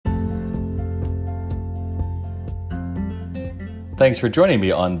Thanks for joining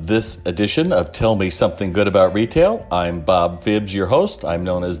me on this edition of Tell Me Something Good About Retail. I'm Bob Phibbs, your host. I'm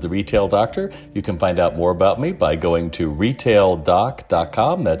known as the Retail Doctor. You can find out more about me by going to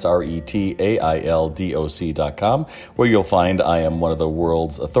retaildoc.com. That's retaildoc.com, where you'll find I am one of the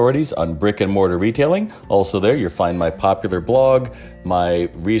world's authorities on brick and mortar retailing. Also there, you'll find my popular blog, my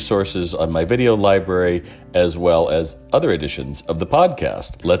resources on my video library, as well as other editions of the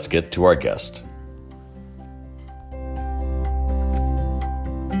podcast. Let's get to our guest.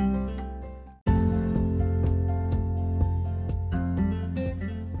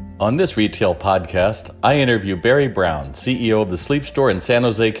 On this retail podcast, I interview Barry Brown, CEO of the Sleep Store in San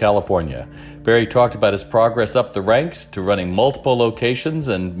Jose, California. Barry talked about his progress up the ranks to running multiple locations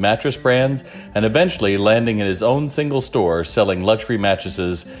and mattress brands, and eventually landing in his own single store selling luxury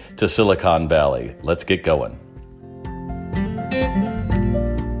mattresses to Silicon Valley. Let's get going.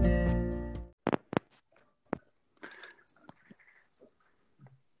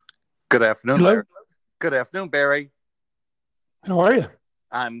 Good afternoon, Hello. Barry. Good afternoon, Barry. How are you?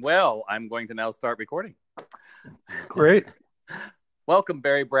 I'm well. I'm going to now start recording. Great. Welcome,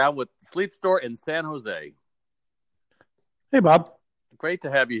 Barry Brown with Sleep Store in San Jose. Hey, Bob. Great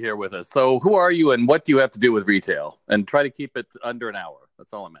to have you here with us. So who are you and what do you have to do with retail? And try to keep it under an hour.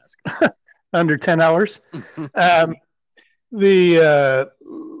 That's all I'm asking. Under 10 hours. Currently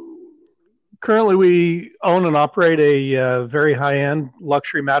we own and operate a very high-end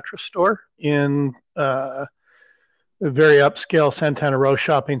luxury mattress store in a very upscale Santana Row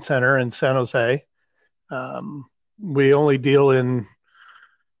shopping center in San Jose. We only deal in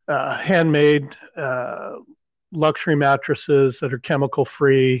handmade luxury mattresses that are chemical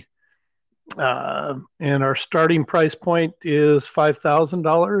free. And our starting price point is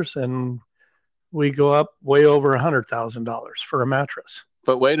 $5,000, and we go up way over $100,000 for a mattress.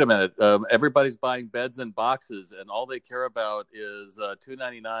 But wait a minute. Everybody's buying beds and boxes, and all they care about is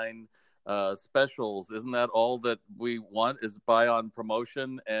 $299 specials. Isn't that all that we want, is buy on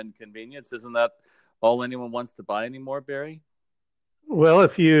promotion and convenience? Isn't that all anyone wants to buy anymore, Barry? Well,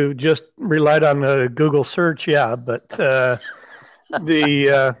 if you just relied on a Google search, yeah, but the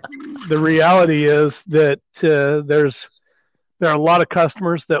reality is that there are a lot of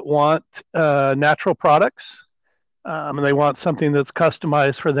customers that want natural products, and they want something that's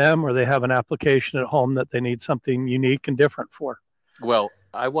customized for them, or they have an application at home that they need something unique and different for. Well,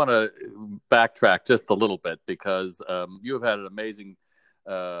 I want to backtrack just a little bit because you have had an amazing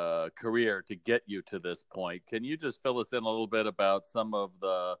career to get you to this point. Can you just fill us in a little bit about some of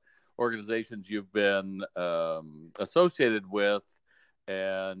the organizations you've been associated with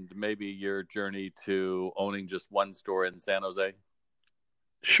and maybe your journey to owning just one store in San Jose?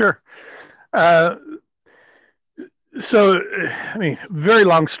 Sure. Very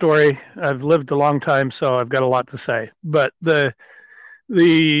long story. I've lived a long time, so I've got a lot to say. But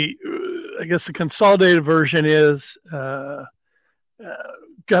I guess the consolidated version is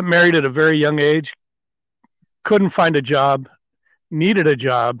got married at a very young age, couldn't find a job, needed a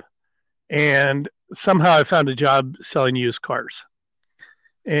job, and somehow I found a job selling used cars.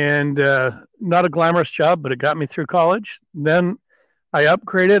 And not a glamorous job, but it got me through college. Then I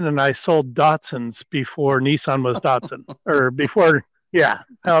upgraded and I sold Datsuns before Nissan was Datsun, or before,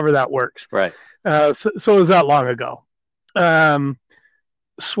 however that works. Right. So it was that long ago.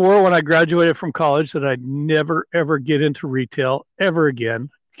 Swore when I graduated from college that I'd never, ever get into retail ever again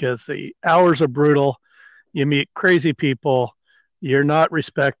because the hours are brutal. You meet crazy people. You're not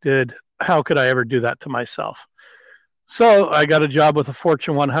respected. How could I ever do that to myself? So I got a job with a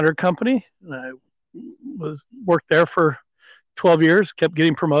Fortune 100 company. And I worked there for 12 years, kept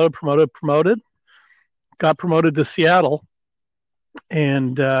getting promoted, got promoted to Seattle.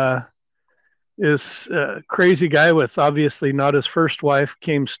 And this crazy guy with obviously not his first wife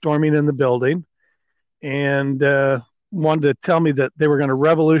came storming in the building and wanted to tell me that they were going to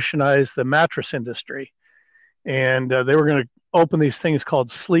revolutionize the mattress industry. And they were going to open these things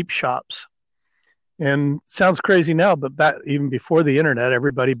called sleep shops. And sounds crazy now, but back, even before the internet,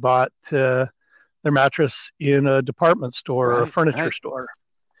 everybody bought their mattress in a department store or a furniture store.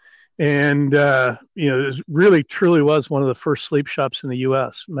 And, it really, truly was one of the first sleep shops in the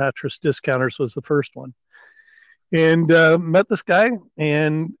U.S. Mattress Discounters was the first one. And met this guy.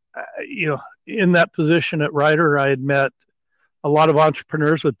 And, in that position at Ryder, I had met a lot of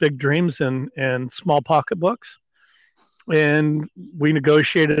entrepreneurs with big dreams and small pocketbooks. And we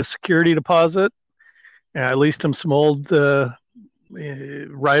negotiated a security deposit. And I leased him some old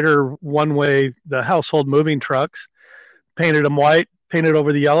Ryder one-way, the household moving trucks, painted them white, painted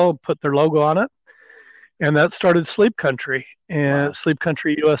over the yellow, put their logo on it. And that started Sleep Country and Sleep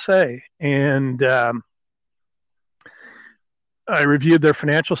Country USA. And I reviewed their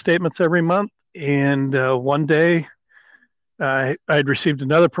financial statements every month. And one day I'd received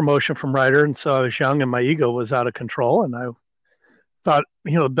another promotion from Ryder. And so I was young and my ego was out of control. And I thought,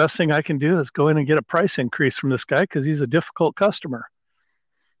 the best thing I can do is go in and get a price increase from this guy because he's a difficult customer.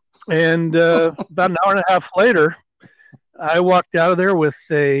 And about an hour and a half later, I walked out of there with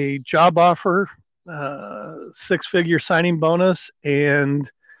a job offer, six-figure signing bonus, and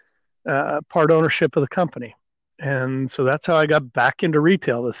part ownership of the company. And so that's how I got back into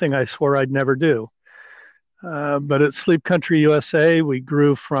retail, the thing I swore I'd never do. But at Sleep Country USA, we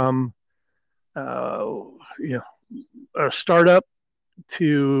grew from a startup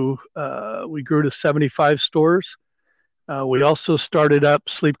to we grew to 75 stores. We also started up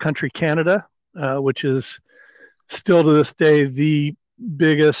Sleep Country Canada, which is still to this day the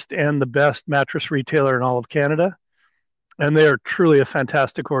biggest and the best mattress retailer in all of Canada. And they are truly a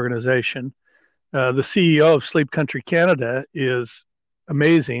fantastic organization. The CEO of Sleep Country Canada is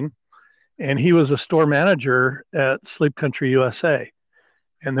amazing, and he was a store manager at Sleep Country USA.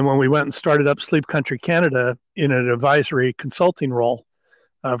 And then when we went and started up Sleep Country Canada in an advisory consulting role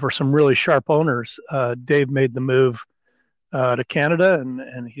for some really sharp owners, Dave made the move to Canada,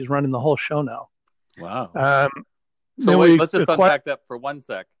 and he's running the whole show now. Wow. So wait, let's just unpack that for one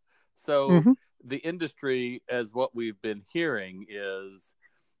sec. So the industry, as what we've been hearing, is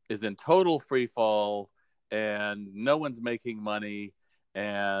in total free fall, and no one's making money,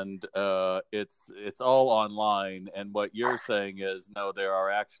 and it's all online. And what you're saying is, no, there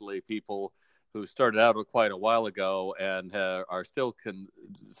are actually people who started out quite a while ago and are still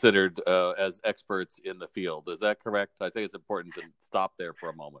considered as experts in the field. Is that correct? I think it's important to stop there for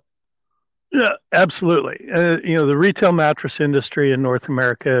a moment. Yeah, absolutely. The retail mattress industry in North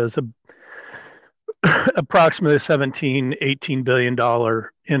America is approximately $17-18 billion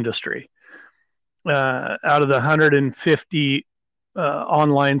industry. Out of the 150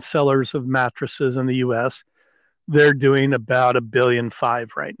 online sellers of mattresses in the U.S., they're doing about $1.5 billion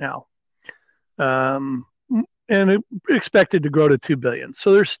right now, and expected to grow to $2 billion.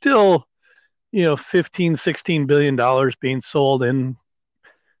 So there's still, $15-16 billion being sold in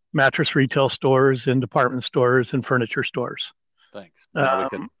mattress retail stores, in department stores, and furniture stores. Thanks.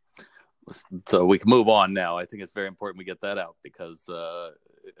 So we can move on now. I think it's very important we get that out because,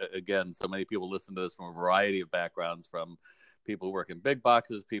 again, so many people listen to this from a variety of backgrounds, from people who work in big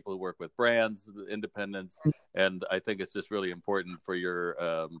boxes, people who work with brands, independents, and I think it's just really important for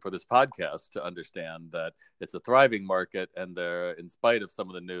for this podcast to understand that it's a thriving market, and in spite of some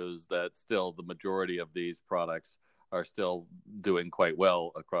of the news, that still the majority of these products are still doing quite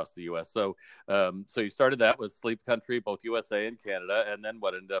well across the U.S. So you started that with Sleep Country, both USA and Canada, and then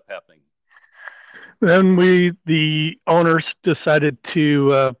what ended up happening? Then the owners decided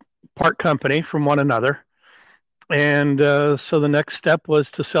to part company from one another. And so the next step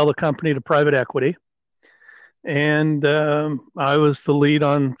was to sell the company to private equity. And I was the lead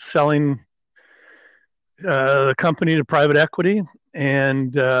on selling the company to private equity.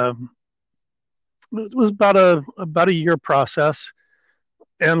 And it was about a year process,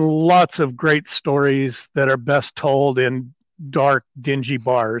 and lots of great stories that are best told in dark, dingy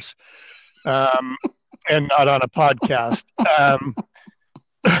bars, and not on a podcast.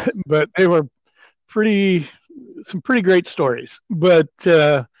 But they were some pretty great stories. But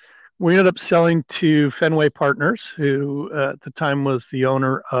we ended up selling to Fenway Partners, who at the time was the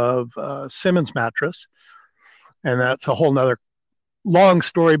owner of Simmons Mattress, and that's a whole nother long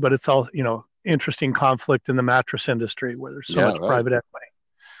story. But it's all interesting conflict in the mattress industry where there's so much private equity.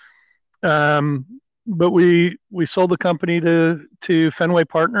 But we sold the company to Fenway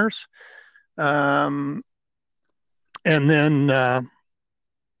Partners, and then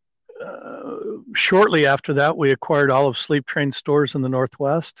shortly after that, we acquired all of Sleep Train stores in the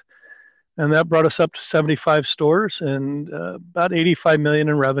Northwest, and that brought us up to 75 stores and about $85 million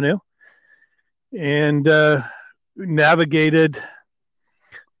in revenue, and navigated.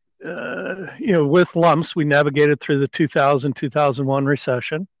 With lumps, we navigated through the 2000-2001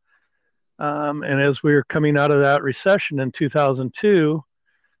 recession. And as we were coming out of that recession in 2002,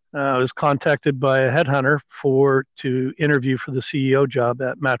 I was contacted by a headhunter to interview for the CEO job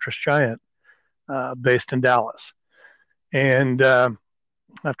at Mattress Giant, based in Dallas. And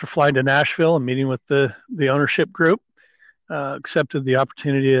after flying to Nashville and meeting with the ownership group, accepted the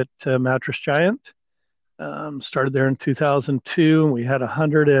opportunity at Mattress Giant. Started there in 2002, and we had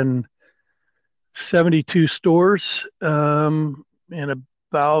 172 stores, and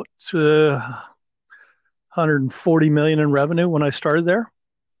about $140 million in revenue when I started there.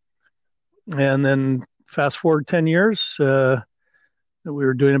 And then fast forward 10 years, we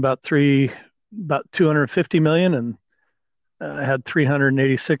were doing about $250 million, and I had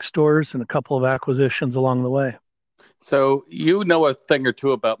 386 stores and a couple of acquisitions along the way. So you know a thing or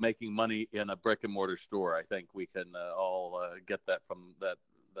two about making money in a brick and mortar store. I think we can all get that from that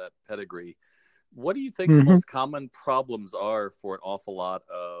pedigree. What do you think the Mm-hmm. most common problems are for an awful lot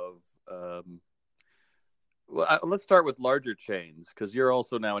of? Let's start with larger chains because you're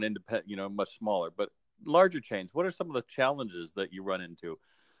also now an independent, much smaller, but larger chains. What are some of the challenges that you run into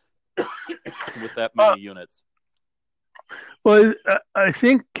with that many units? Well, I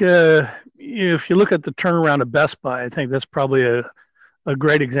think if you look at the turnaround of Best Buy, I think that's probably a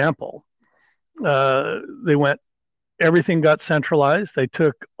great example. They went, everything got centralized. They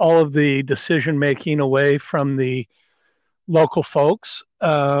took all of the decision making away from the local folks.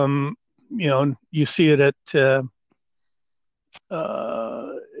 You see it at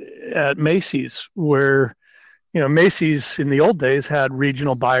Macy's, where Macy's in the old days had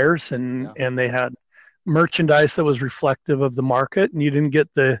regional buyers, and they had merchandise that was reflective of the market, and you didn't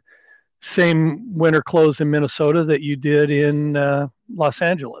get the same winter clothes in Minnesota that you did in Los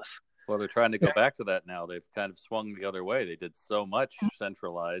Angeles. Well, they're trying to go back to that now. They've kind of swung the other way. They did so much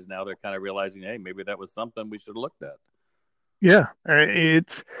centralized. Now they're kind of realizing, hey, maybe that was something we should have looked at. Yeah,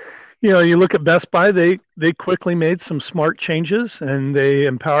 it's you look at Best Buy. They quickly made some smart changes, and they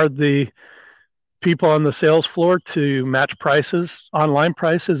empowered the people on the sales floor to match prices, online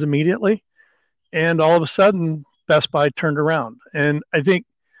prices immediately. And all of a sudden, Best Buy turned around. And I think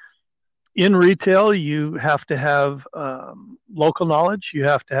in retail, you have to have local knowledge. You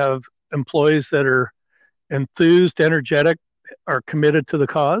have to have employees that are enthused, energetic, are committed to the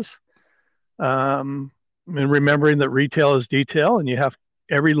cause. And remembering that retail is detail, and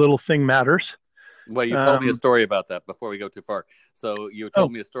every little thing matters. Well, you told me a story about that before we go too far. So you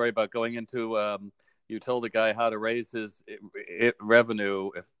told me a story about going into. You told a guy how to raise his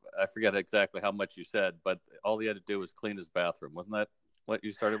revenue. If I forget exactly how much you said, but all he had to do was clean his bathroom. Wasn't that what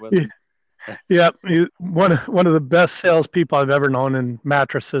you started with? Yeah, one of the best salespeople I've ever known in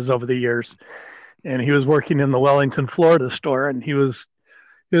mattresses over the years, and he was working in the Wellington, Florida store, and he was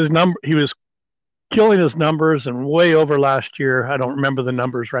killing his numbers and way over last year. I don't remember the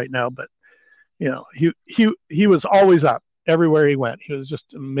numbers right now, but he was always up everywhere he went. He was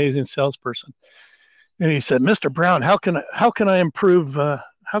just an amazing salesperson. And he said, "Mr. Brown, how can I improve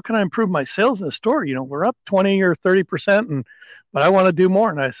my sales in the store? We're up 20 or 30%, but I want to do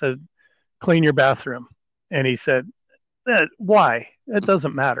more." And I said, "Clean your bathroom." And he said, "Why? It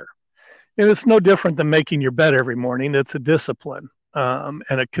doesn't matter." And it's no different than making your bed every morning. It's a discipline and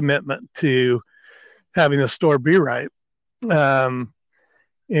a commitment to having the store be right. And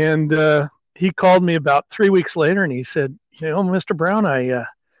he called me about 3 weeks later, and he said, "Mr. Brown, I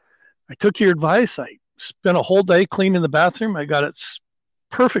took your advice. I spent a whole day cleaning the bathroom. I got it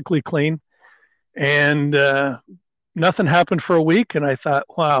perfectly clean, and nothing happened for a week." And I thought,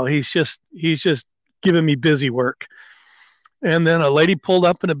 wow, he's just giving me busy work. And then a lady pulled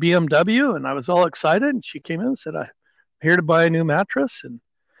up in a BMW, and I was all excited. And she came in and said, "I'm here to buy a new mattress.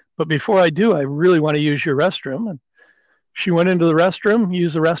 But before I do, I really want to use your restroom." And she went into the restroom,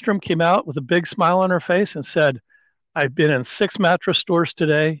 used the restroom, came out with a big smile on her face and said, "I've been in 6 mattress stores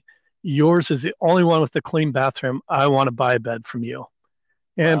today. Yours is the only one with a clean bathroom. I want to buy a bed from you."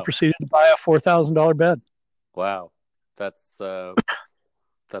 And proceeded to buy a $4,000 bed. Wow. That's kind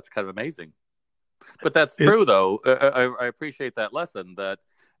of amazing. But that's true, though. I appreciate that lesson, that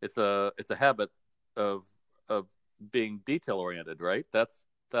it's a habit of being detail oriented, right? That's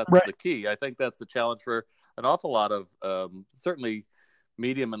right. The key. I think that's the challenge for an awful lot of certainly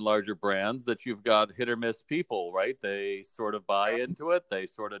medium and larger brands, that you've got hit or miss people, right? They sort of buy into it, they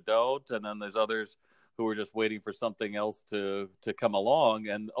sort of don't, and then there's others who are just waiting for something else to come along,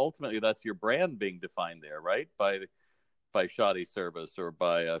 and ultimately that's your brand being defined there, right? By shoddy service or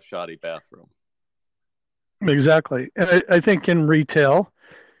by a shoddy bathroom. Exactly. And I think in retail,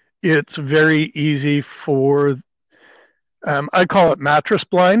 it's very easy for, I call it mattress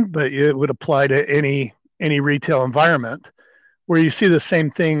blind, but it would apply to any retail environment, where you see the same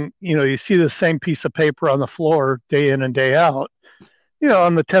thing, you see the same piece of paper on the floor day in and day out.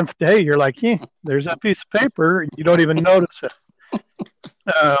 On the 10th day, you're like, there's that piece of paper, and you don't even notice it.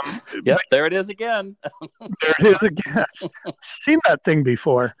 There it is again. There it is again. I've seen that thing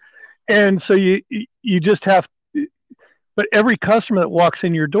before. And so you just have, but every customer that walks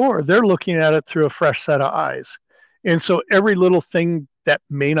in your door, they're looking at it through a fresh set of eyes. And so every little thing that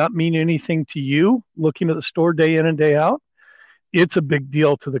may not mean anything to you, looking at the store day in and day out, it's a big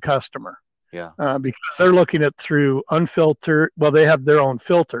deal to the customer. Yeah. Because they're looking at through unfiltered, well, they have their own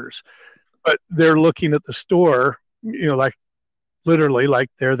filters, but they're looking at the store, like literally like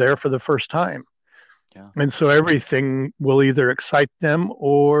they're there for the first time. Yeah. And so everything will either excite them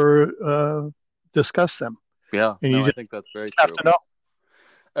or disgust them. Yeah. And No, you I just think that's very have true. to know.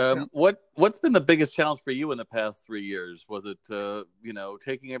 Yeah. What's been the biggest challenge for you in the past 3 years? Was it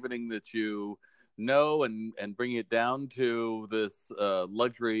taking everything that you know and bringing it down to this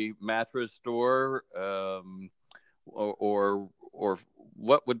luxury mattress store, or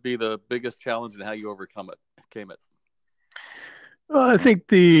what would be the biggest challenge and how you overcome it? Came it? Well, I think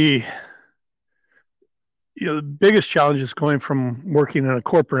the biggest challenge is going from working in a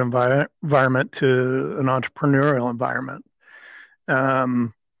corporate environment to an entrepreneurial environment.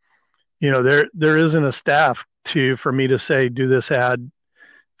 Um, there isn't a staff for me to say, do this ad,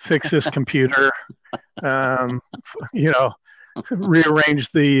 fix this computer, um, you know,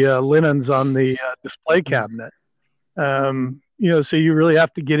 rearrange the linens on the display cabinet. So you really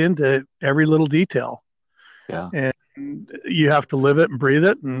have to get into every little detail, Yeah. and you have to live it and breathe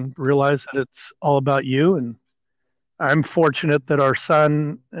it and realize that it's all about you. And I'm fortunate that our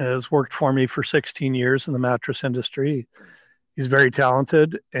son has worked for me for 16 years in the mattress industry. He's very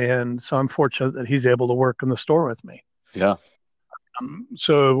talented, and so I'm fortunate that he's able to work in the store with me. Yeah.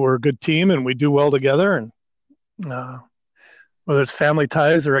 So we're a good team, and we do well together. And uh, whether it's family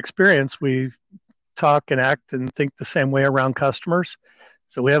ties or experience, we talk and act and think the same way around customers.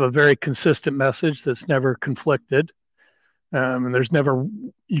 So we have a very consistent message that's never conflicted. And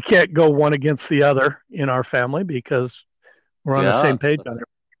you can't go one against the other in our family because we're on the Yeah. same page on it.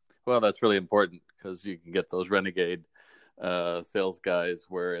 Well, that's really important because you can get those renegade sales guys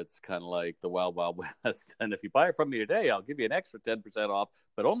where it's kind of like the Wild Wild West. And if you buy it from me today, I'll give you an extra 10% off,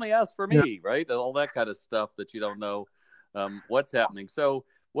 but only ask for me, right? All that kind of stuff that you don't know what's happening. So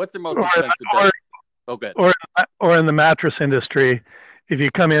what's the most expensive bed? Okay. Or in the mattress industry, if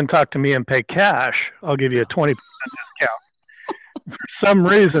you come in and talk to me and pay cash, I'll give you a 20% discount. For some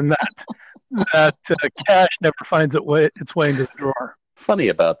reason, that cash never finds its way into the drawer. Funny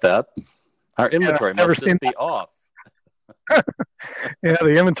about that. Our inventory must just be off. Yeah,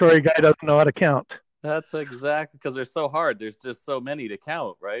 the inventory guy doesn't know how to count. That's exactly because they're so hard. There's just so many to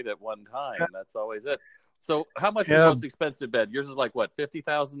count, right, at one time. That's always it. So, how much is the most expensive bed? Yours is like what,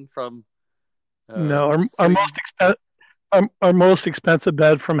 50,000 from? No, our most expensive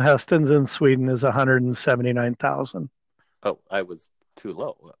bed from Heston's in Sweden is 179,000. Oh, I was too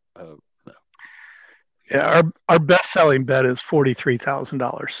low. No. Yeah, our best selling bed is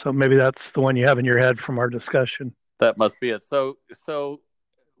 $43,000. So maybe that's the one you have in your head from our discussion. That must be it. So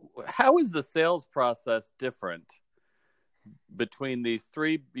how is the sales process different between these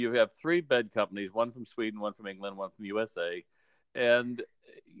three? You have three bed companies, one from Sweden, one from England, one from the USA. And,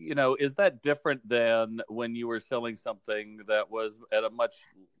 is that different than when you were selling something that was at a much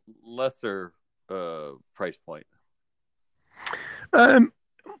lesser price point?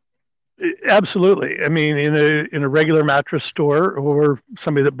 Absolutely. I mean, in a regular mattress store or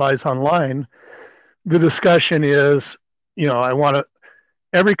somebody that buys online, the discussion is,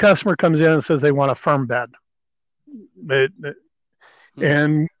 every customer comes in and says they want a firm bed.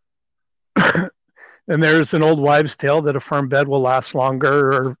 And and there's an old wives' tale that a firm bed will last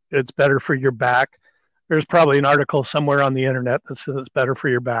longer or it's better for your back. There's probably an article somewhere on the internet that says it's better for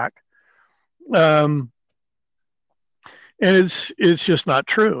your back. And it's just not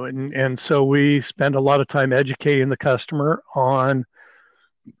true. And so we spend a lot of time educating the customer on,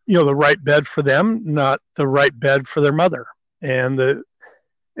 the right bed for them, not the right bed for their mother. And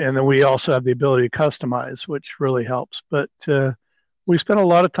then we also have the ability to customize, which really helps. But we spend a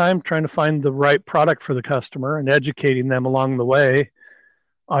lot of time trying to find the right product for the customer and educating them along the way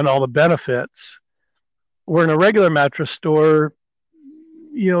on all the benefits. We're in a regular mattress store,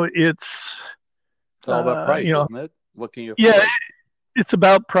 it's all about price, isn't it? What can you afford? Yeah, it's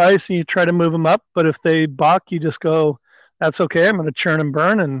about price, and you try to move them up. But if they balk, you just go, "That's okay. I'm going to churn and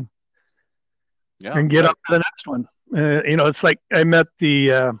burn and get up to the next one." It's like I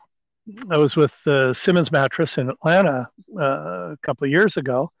was with Simmons Mattress in Atlanta a couple of years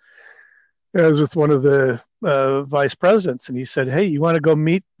ago. I was with one of the vice presidents, and he said, "Hey, you want to go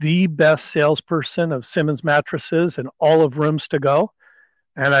meet the best salesperson of Simmons Mattresses and all of Rooms to Go?"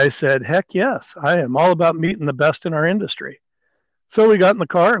 And I said, "Heck yes, I am all about meeting the best in our industry." So we got in the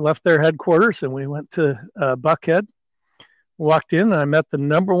car, left their headquarters, and we went to Buckhead. Walked in, and I met the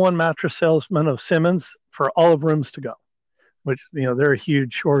number one mattress salesman of Simmons for all of Rooms to Go, which, they're a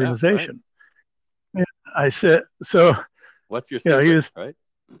huge organization. Yeah, right. I said, so. What's your secret, right?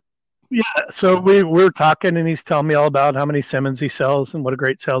 Yeah, so we were talking, and he's telling me all about how many Simmons he sells and what a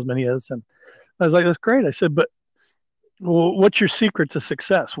great salesman he is. And I was like, "That's great." I said, "But what's your secret to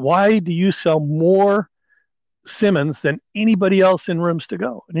success? Why do you sell more Simmons than anybody else in Rooms to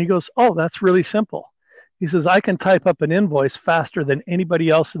Go?" And he goes, "Oh, that's really simple. He says, I can type up an invoice faster than anybody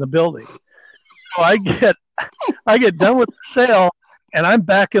else in the building. So I get done with the sale and I'm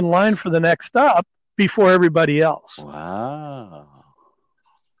back in line for the next stop before everybody else. Wow.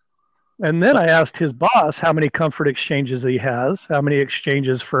 And then I asked his boss how many comfort exchanges he has, how many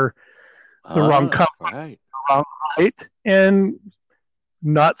exchanges for the wrong comfort, right. the wrong height. And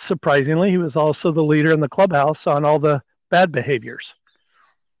not surprisingly, he was also the leader in the clubhouse on all the bad behaviors.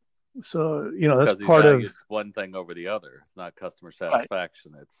 So, that's part of one thing over the other. It's not customer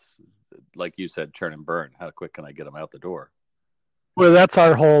satisfaction. Right. It's like you said, churn and burn. How quick can I get them out the door? Well, that's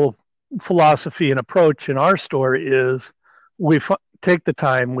our whole philosophy and approach in our store is we take the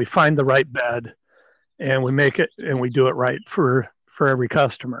time, we find the right bed, and we make it, and we do it right for every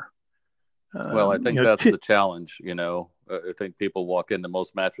customer. Well, I think that's the challenge. I think people walk into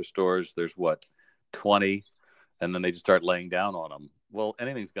most mattress stores. There's 20, and then they just start laying down on them. Well,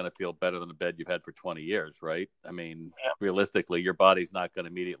 anything's going to feel better than a bed you've had for 20 years, right? I mean, realistically, your body's not going to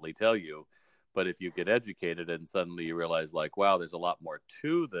immediately tell you. But if you get educated and suddenly you realize, like, wow, there's a lot more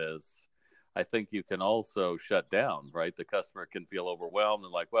to this, I think you can also shut down, right? The customer can feel overwhelmed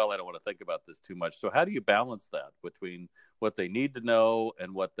and like, well, I don't want to think about this too much. So how do you balance that between what they need to know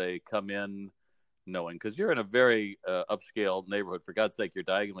and what they come in knowing? Because you're in a very upscale neighborhood. For God's sake, you're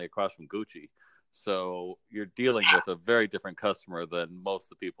diagonally across from Gucci. So you're dealing with a very different customer than most of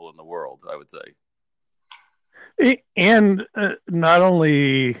the people in the world, I would say. And not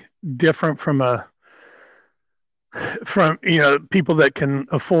only different from people that can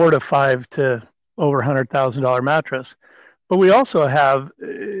afford a $5,000 to over $100,000 mattress, but we also have,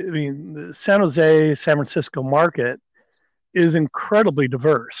 the San Jose, San Francisco market is incredibly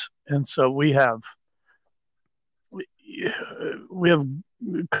diverse, and so we have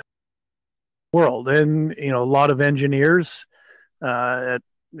world, and a lot of engineers at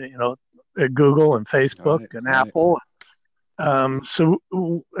Google and Facebook and Apple. So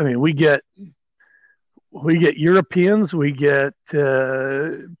we get Europeans, we get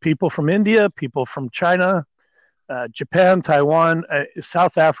people from India, people from China, Japan, Taiwan,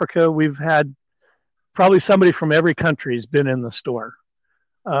 South Africa. We've had probably somebody from every country has been in the store.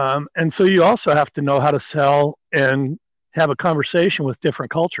 And so you also have to know how to sell and have a conversation with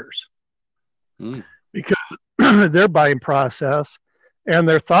different cultures. Because their buying process and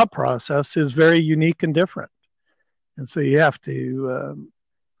their thought process is very unique and different. And so you have to,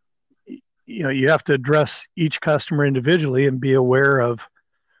 address each customer individually and be aware of,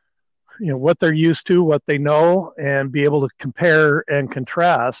 what they're used to, what they know, and be able to compare and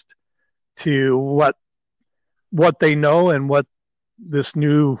contrast to what they know and what this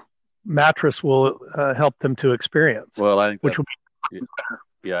new mattress will help them to experience. Well, I think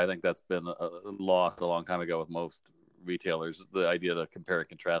I think that's been lost a long time ago with most retailers. The idea to compare and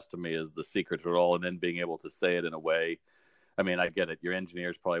contrast to me is the secret to it all, and then being able to say it in a way. I mean, I get it. Your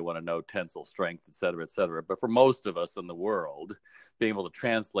engineers probably want to know tensile strength, et cetera, et cetera. But for most of us in the world, being able to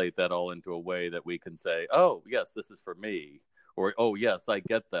translate that all into a way that we can say, oh, yes, this is for me, or, oh, yes, I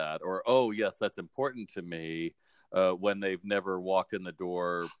get that, or, oh, yes, that's important to me, when they've never walked in the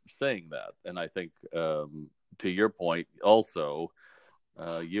door saying that. And I think, to your point also,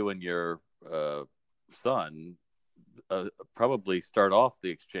 you and your son probably start off the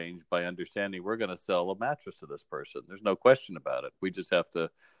exchange by understanding we're going to sell a mattress to this person. There's no question about it. We just have to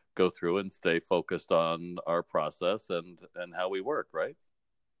go through and stay focused on our process and how we work, right?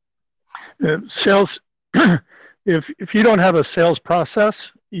 Sales, if you don't have a sales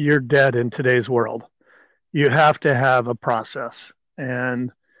process, you're dead in today's world. You have to have a process, and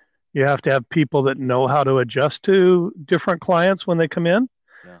you have to have people that know how to adjust to different clients when they come in.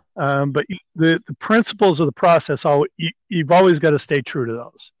 Yeah. But the principles of the process, you've always got to stay true to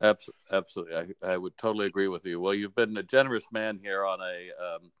those. Absolutely. I would totally agree with you. Well, you've been a generous man here on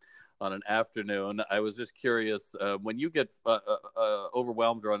an afternoon. I was just curious, when you get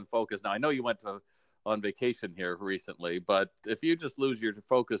overwhelmed or unfocused. Now, I know you went on vacation here recently, but if you just lose your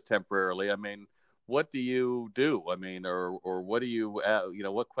focus temporarily, I mean, what do you do? I mean, or what do you,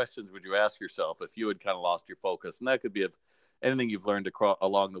 what questions would you ask yourself if you had kind of lost your focus? And that could be of anything you've learned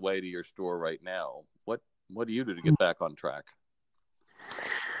along the way to your store right now. What do you do to get back on track?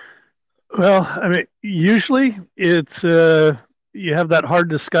 Well, I mean, usually it's you have that hard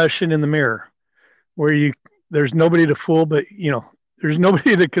discussion in the mirror where there's nobody to fool, but there's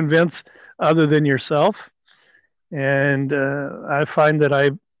nobody to convince other than yourself. And I find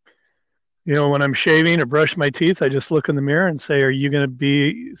that when I'm shaving or brush my teeth, I just look in the mirror and say, are you going to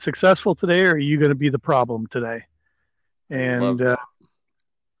be successful today, or are you going to be the problem today? And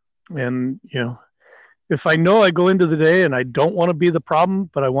if I know I go into the day and I don't want to be the problem,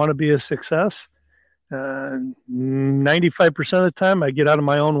 but I want to be a success, 95% of the time I get out of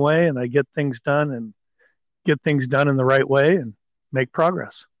my own way and I get things done and get things done in the right way and make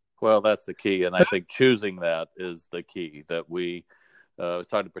progress. Well, that's the key. And I think choosing that is the key. That I was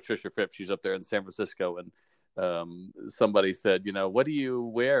talking to Patricia Phipps. She's up there in San Francisco. And somebody said, what do you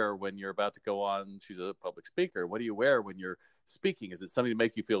wear when you're about to go on? She's a public speaker. What do you wear when you're speaking? Is it something to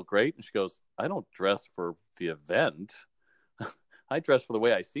make you feel great? And she goes, I don't dress for the event. I dress for the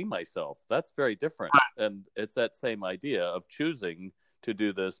way I see myself. That's very different. And it's that same idea of choosing to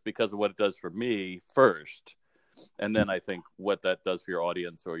do this because of what it does for me first. And then I think what that does for your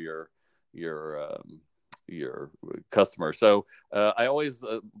audience or your customer. So I always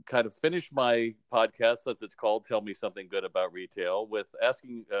kind of finish my podcast, since it's called Tell Me Something Good About Retail, with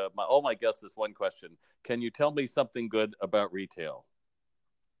asking all my guests this one question. Can you tell me something good about retail?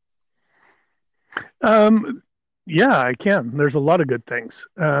 Yeah, I can. There's a lot of good things.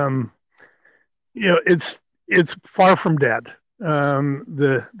 It's far from dead.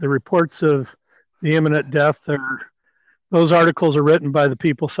 The reports of the imminent death those articles are written by the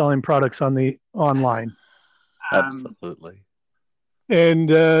people selling products on the online. Absolutely.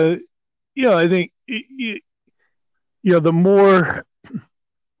 And I think the more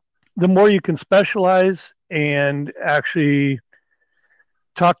you can specialize and actually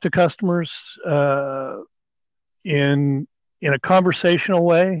talk to customers in a conversational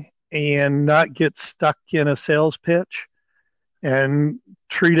way and not get stuck in a sales pitch and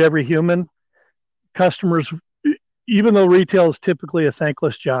treat every human. Customers, even though retail is typically a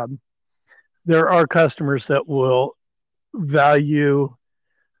thankless job, there are customers that will value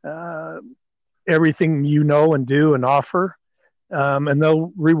everything you know and do and offer, and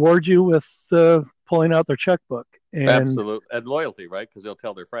they'll reward you with pulling out their checkbook. Absolutely. And loyalty, right? Because they'll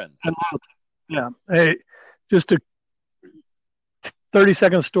tell their friends. And loyalty. Yeah. Hey, just a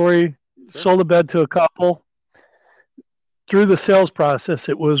 30-second story. Sure. Sold a bed to a couple. Through the sales process,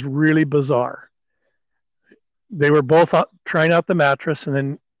 it was really bizarre. They were both trying out the mattress, and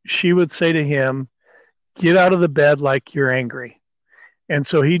then she would say to him, "Get out of the bed like you're angry." And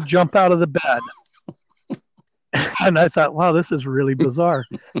so he'd jump out of the bed. And I thought, wow, this is really bizarre.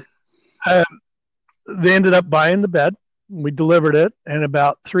 They ended up buying the bed. We delivered it. And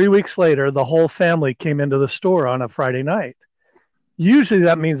about 3 weeks later, the whole family came into the store on a Friday night. Usually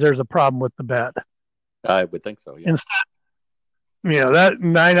that means there's a problem with the bed. I would think so, yeah. Instead, that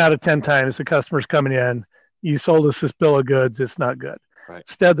 9 out of 10 times the customer's coming in, you sold us this bill of goods, it's not good. Right.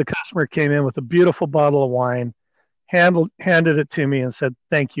 Instead, the customer came in with a beautiful bottle of wine, handed it to me and said,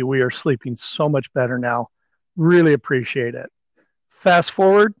 "Thank you. We are sleeping so much better now. Really appreciate it." Fast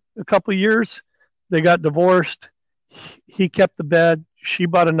forward a couple of years, they got divorced. He kept the bed. She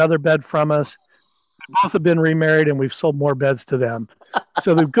bought another bed from us. Both have been remarried, and we've sold more beds to them.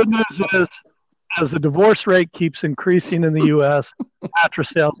 So the good news is, as the divorce rate keeps increasing in the U.S., mattress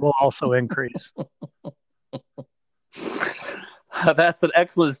sales will also increase. That's an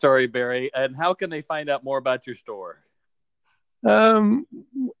excellent story, Barry. And how can they find out more about your store? You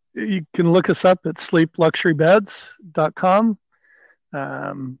can look us up at sleepluxurybeds.com.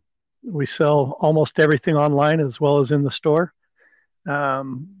 We sell almost everything online as well as in the store.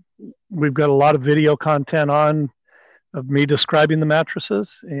 We've got a lot of video content on of me describing the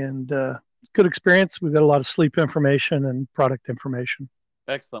mattresses, and good experience. We've got a lot of sleep information and product information.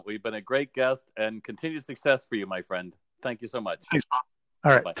 Excellent. We've been a great guest, and continued success for you, my friend. Thank you so much. Thanks, Bob.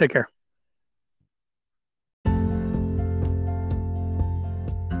 All right. Bye. Take care.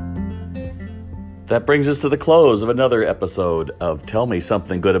 That brings us to the close of another episode of Tell Me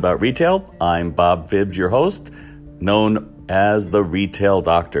Something Good About Retail. I'm Bob Phibbs, your host, known as the Retail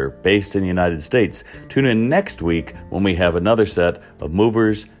Doctor, based in the United States. Tune in next week when we have another set of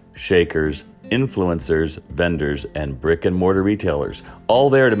movers, shakers, influencers, vendors, and brick and mortar retailers, all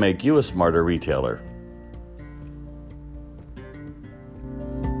there to make you a smarter retailer.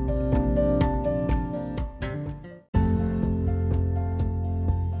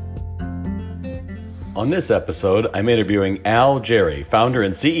 On this episode, I'm interviewing Al Jerry, founder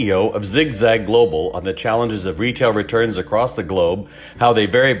and CEO of Zigzag Global, on the challenges of retail returns across the globe, how they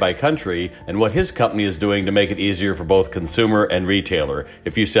vary by country, and what his company is doing to make it easier for both consumer and retailer.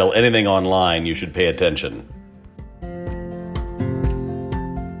 If you sell anything online, you should pay attention.